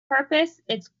purpose,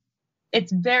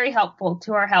 it's very helpful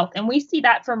to our health. And we see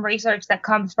that from research that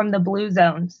comes from the blue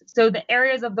zones. So the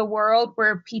areas of the world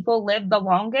where people live the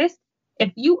longest,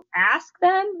 if you ask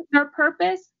them their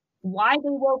purpose, why they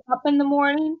woke up in the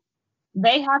morning,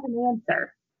 they have an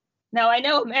answer. Now, I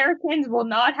know Americans will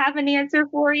not have an answer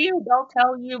for you. They'll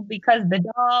tell you because the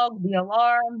dog, the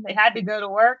alarm, they had to go to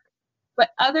work.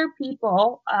 But other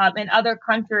people in other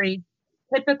countries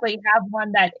typically have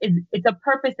one that it's a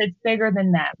purpose that's bigger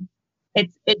than them.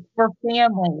 It's for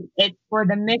family. It's for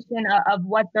the mission of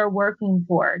what they're working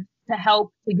toward, to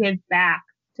help, to give back,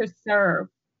 to serve.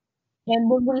 And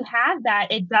when we have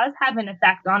that, it does have an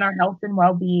effect on our health and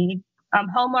well-being.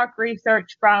 Hallmark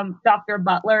research from Dr.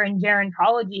 Butler in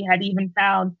gerontology had even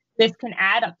found this can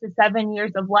add up to 7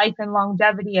 years of life and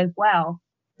longevity as well.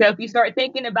 So if you start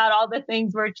thinking about all the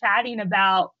things we're chatting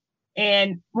about,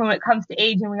 and when it comes to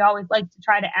aging, we always like to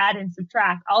try to add and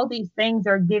subtract, all these things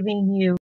are giving you